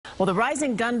Well, the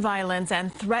rising gun violence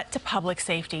and threat to public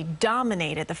safety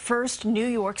dominated the first New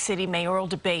York City mayoral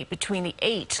debate between the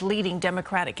 8 leading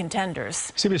Democratic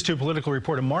contenders. CBS 2 political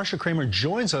reporter Marcia Kramer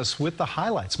joins us with the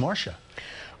highlights. Marcia.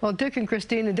 Well, Dick and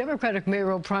Christine, the Democratic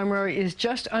mayoral primary is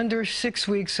just under 6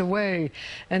 weeks away,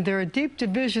 and there are deep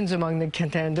divisions among the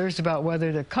contenders about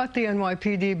whether to cut the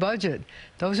NYPD budget.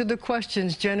 Those are the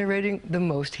questions generating the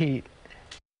most heat.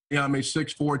 Yeah, I'm a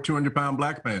 6'4", 200-pound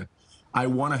black man. I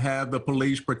want to have the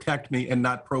police protect me and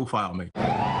not profile me.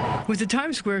 With the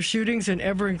Times Square shootings and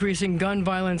ever-increasing gun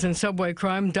violence and subway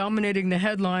crime dominating the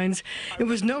headlines, it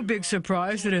was no big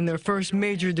surprise that in their first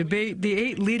major debate, the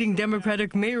 8 leading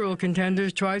Democratic mayoral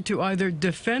contenders tried to either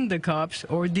defend the cops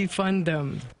or defund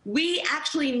them. We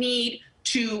actually need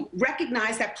to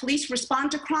recognize that police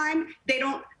respond to crime. They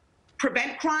don't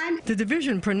prevent crime. The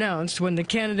division pronounced when the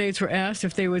candidates were asked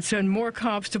if they would send more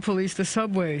cops to police the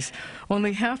subways.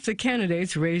 Only half the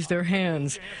candidates raised their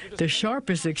hands. The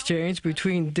sharpest exchange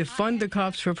between defund the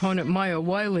cops proponent Maya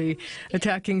Wiley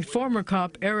attacking former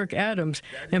cop Eric Adams,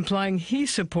 implying he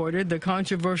supported the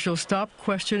controversial stop,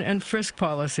 question, and frisk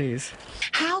policies.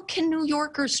 How can New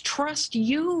Yorkers trust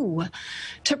you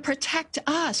to protect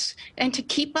us and to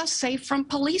keep us safe from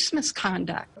police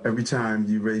misconduct? Every time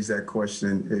you raise that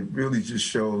question, it really just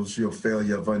shows your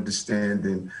failure of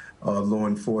understanding law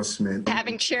enforcement.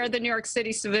 Having chaired the New York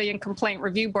City Civilian Complaint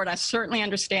Review Board, I certainly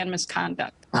understand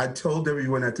misconduct. I told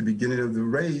everyone at the beginning of the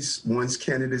race, once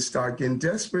candidates start getting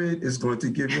desperate, it's going to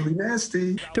get really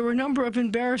nasty. There were a number of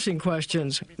embarrassing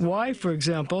questions. Why, for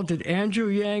example, did Andrew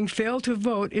Yang fail to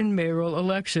vote in mayoral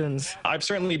elections? I've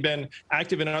certainly been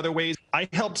active in other ways. I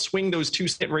helped swing those 2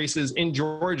 state races in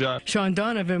Georgia. Sean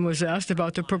Donovan was asked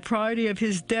about the propriety of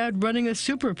his dad running a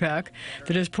super PAC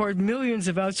that has poured millions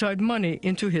of outside money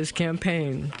into his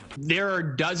campaign. There are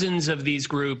dozens of these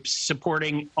groups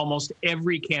supporting almost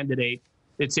every candidate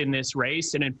that's in this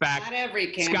race. And in fact,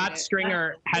 Scott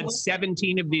Stringer had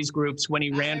 17 of these groups when he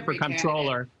ran for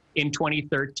comptroller in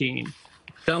 2013.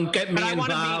 Don't get me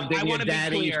involved in your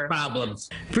daddy's problems.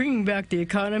 Bringing back the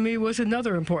economy was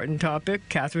another important topic.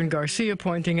 Catherine Garcia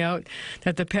pointing out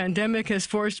that the pandemic has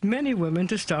forced many women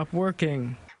to stop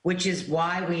working. Which is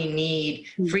why we need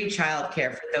free child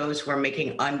care for those who are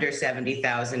making under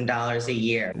 $70,000 a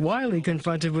year. Wiley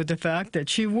confronted with the fact that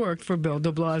she worked for Bill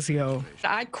de Blasio.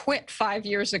 I quit 5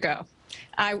 years ago.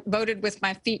 I voted with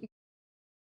my feet.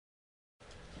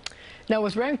 Now,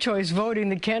 with ranked choice voting,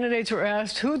 the candidates were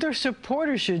asked who their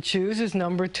supporters should choose as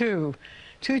number 2.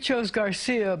 2 chose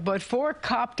Garcia, but 4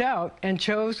 copped out and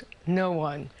chose no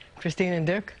one. Christine and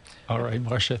Dick? All right,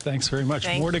 Marcia, thanks very much.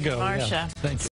 Thank More to you, go. Marcia. Yeah, thanks.